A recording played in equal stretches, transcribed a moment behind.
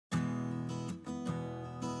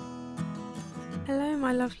Hello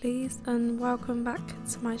my lovelies and welcome back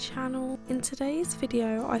to my channel. In today's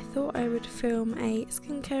video I thought I would film a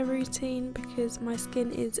skincare routine because my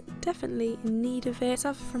skin is definitely in need of it. I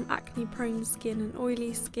suffer from acne prone skin and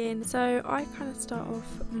oily skin, so I kind of start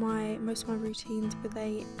off most of my routines with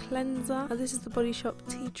a cleanser. Now, this is the Bodyshop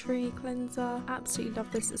Tea Tree cleanser. Absolutely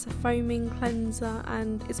love this. It's a foaming cleanser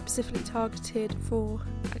and it's specifically targeted for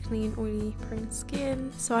acne and oily prone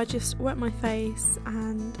skin. So I just wet my face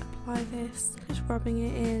and apply this, just rubbing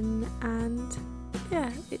it in, and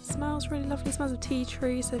yeah, it smells really lovely. It smells of tea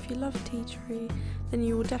tree, so if you love tea tree then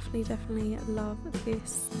you will definitely love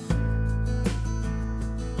this.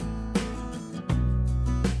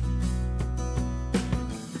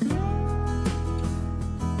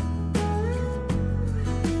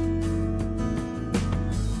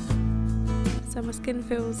 So my skin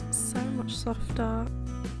feels so much softer,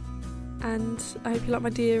 and I hope you like my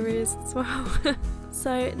dear ears as well.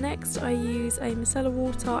 So next I use a micellar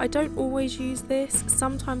water. I don't always use this.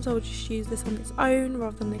 Sometimes I'll just use this on its own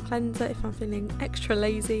rather than a cleanser if I'm feeling extra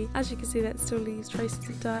lazy. As you can see, that still leaves traces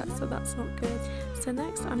of dirt, so that's not good. So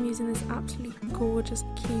next I'm using this absolutely gorgeous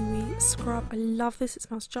kiwi scrub. I love this. It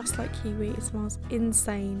smells just like kiwi. It smells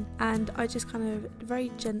insane, and I just kind of very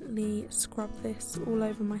gently scrub this all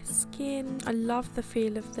over my skin. I love the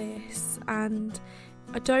feel of this, and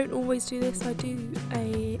I don't always do this. I do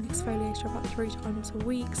a exfoliator about 3 times a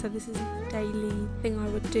week, so this isn't a daily thing I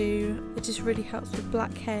would do. It just really helps with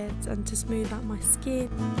blackheads and to smooth out my skin.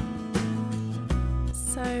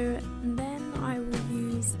 So then I will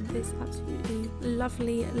use this absolutely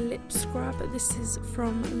lovely lip scrub. This is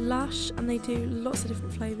from Lush and they do lots of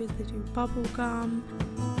different flavours. They do bubble gum.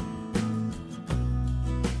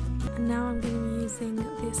 And now I'm going to be using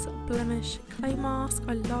this Blemish clay mask.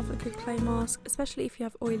 I love a good clay mask, especially if you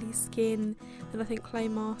have oily skin, then I think clay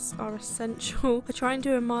masks are essential. I try and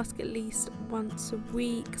do a mask at least once a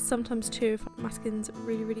week, sometimes 2 if my skin's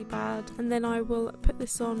really bad. And then I will put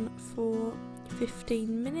this on for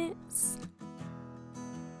 15 minutes.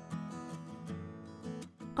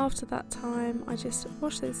 After that time I just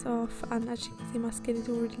wash this off, and as you can see my skin is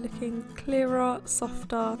already looking clearer,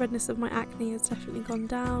 softer. Redness of my acne has definitely gone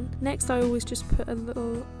down. Next I always just put a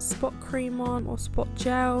little spot cream on or spot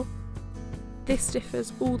gel. This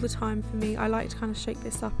differs all the time for me. I like to kind of shake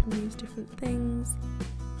this up and use different things.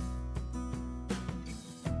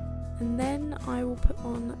 And then I will put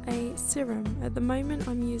on a serum. At the moment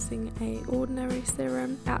I'm using a ordinary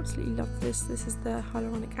serum. I absolutely love this. This is the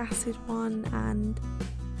hyaluronic acid one, and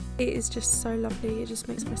it is just so lovely. It just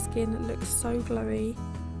makes my skin look so glowy.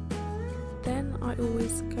 Then I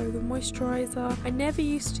always go with a moisturiser. I never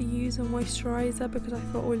used to use a moisturiser because I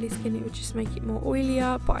thought oily skin it would just make it more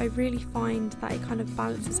oilier, but I really find that it kind of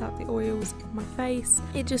balances out the oils on my face.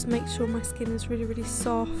 It just makes sure my skin is really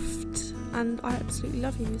soft, and I absolutely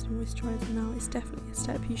love using moisturiser now. It's definitely a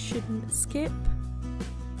step you shouldn't skip.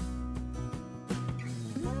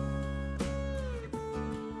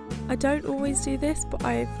 I don't always do this, but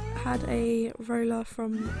I've had a roller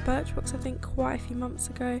from Birchbox I think quite a few months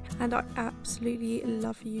ago, and I absolutely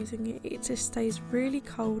love using it. It just stays really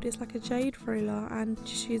cold. It's like a jade roller, and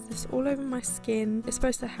just use this all over my skin. It's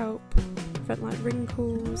supposed to help prevent like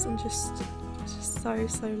wrinkles, and it's just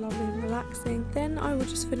so lovely and relaxing. Then I will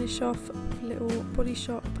just finish off with a little Body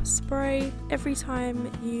Shop spray. Every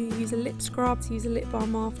time you use a lip scrub, use a lip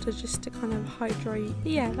balm after, just to kind of hydrate.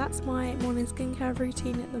 But yeah, that's my morning skincare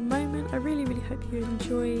routine at the moment. I really hope you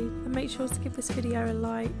enjoy, and make sure to give this video a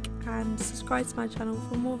like and subscribe to my channel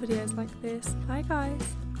for more videos like this. Bye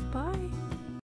guys, bye.